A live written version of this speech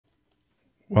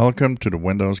Welcome to the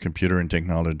Windows Computer and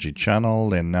Technology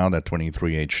channel, and now that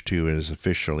 23H2 is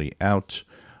officially out,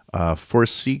 for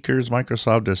seekers,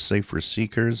 Microsoft does say for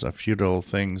seekers a few little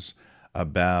things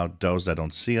about those that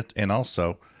don't see it, and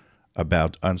also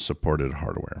about unsupported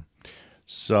hardware.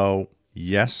 So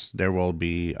yes, there will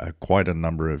be quite a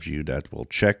number of you that will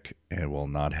check and will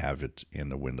not have it in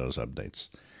the Windows updates.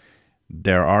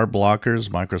 There are blockers.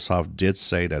 Microsoft did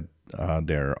say that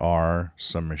there are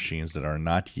some machines that are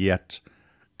not yet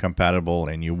compatible,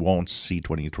 and you won't see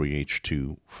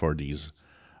 23H2 for these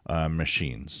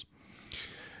machines.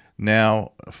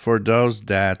 Now, for those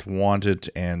that want it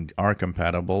and are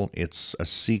compatible, it's a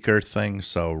seeker thing.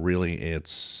 So really,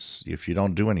 it's if you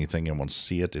don't do anything, it won't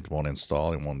see it, it won't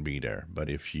install, it won't be there. But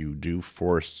if you do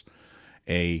force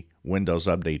a Windows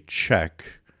Update check,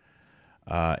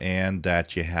 and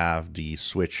that you have the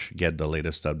switch get the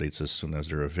latest updates as soon as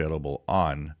they're available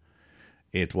on,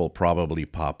 it will probably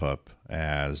pop up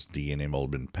as the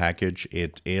enablement package.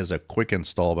 It is a quick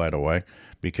install, by the way,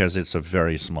 because it's a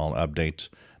very small update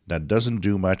that doesn't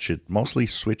do much. It mostly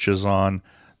switches on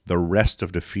the rest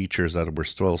of the features that were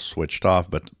still switched off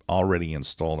but already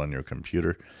installed on your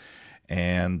computer,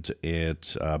 and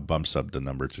it bumps up the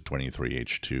number to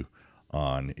 23H2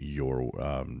 on your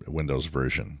Windows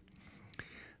version.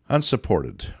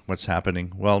 Unsupported. What's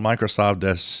happening? Well, Microsoft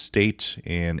does state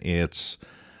in its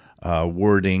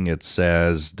wording, it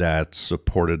says that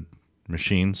supported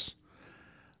machines.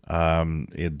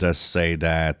 It does say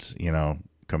that,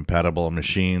 compatible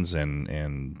machines,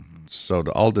 and so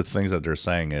all the things that they're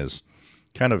saying is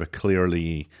kind of a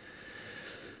clearly,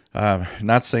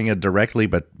 not saying it directly,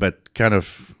 but kind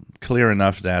of clear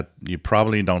enough that you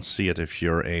probably don't see it if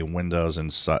you're a Windows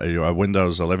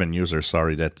 11 user,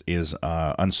 that is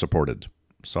unsupported.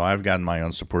 So I've got my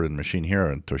unsupported machine here,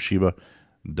 and Toshiba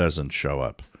doesn't show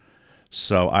up.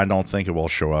 So I don't think it will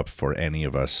show up for any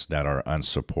of us that are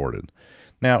unsupported.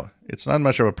 Now, it's not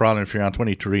much of a problem if you're on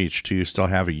 23H2, you still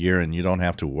have a year and you don't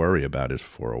have to worry about it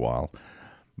for a while.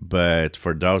 But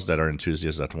for those that are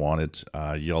enthusiasts that want it,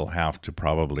 you'll have to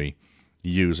probably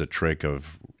use a trick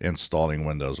of installing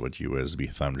Windows with USB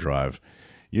thumb drive,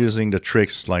 using the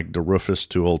tricks like the Rufus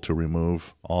tool to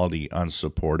remove all the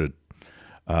unsupported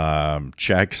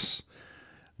checks.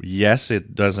 Yes,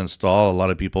 it does install. A lot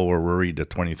of people were worried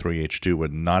that 23H2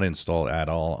 would not install at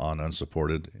all on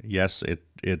unsupported. Yes, it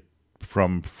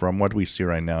from what we see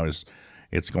right now is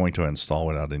it's going to install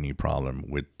without any problem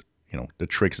with the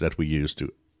tricks that we use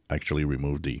to actually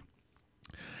remove the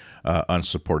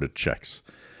unsupported checks.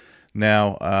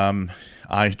 Now,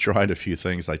 I tried a few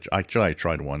things. I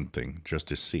tried one thing just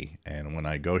to see, and when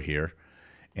I go here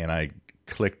and I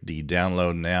click the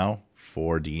download now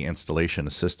for the installation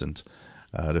assistant,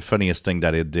 the funniest thing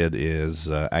that it did is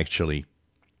actually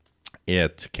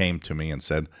it came to me and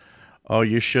said, oh,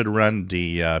 you should run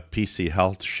the PC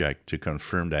health check to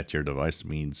confirm that your device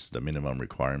meets the minimum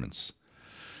requirements.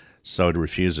 So it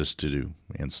refuses to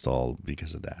install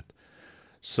because of that.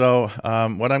 So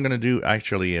what I'm going to do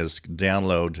actually is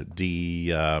download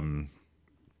the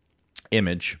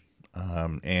image,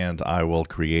 and I will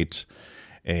create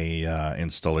a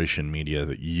installation media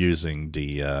using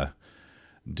the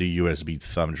USB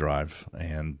thumb drive,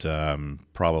 and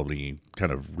probably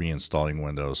kind of reinstalling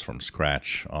Windows from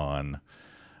scratch on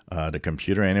the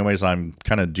computer. Anyways, I'm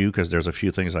kind of due because there's a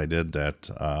few things I did that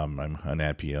I'm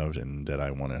unhappy of and that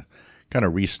I want to kind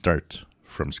of restart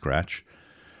from scratch.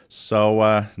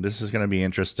 So this is going to be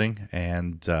interesting,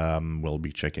 and we'll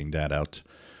be checking that out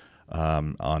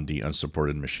on the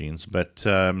unsupported machines. But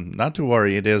not to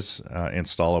worry, it is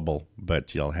installable,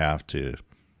 but you'll have to,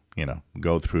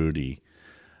 go through the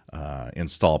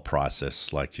install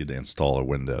process like you'd install a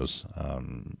Windows.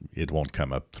 It won't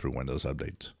come up through Windows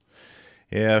Update.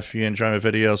 If you enjoy my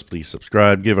videos, please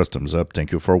subscribe, give us thumbs up.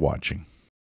 Thank you for watching.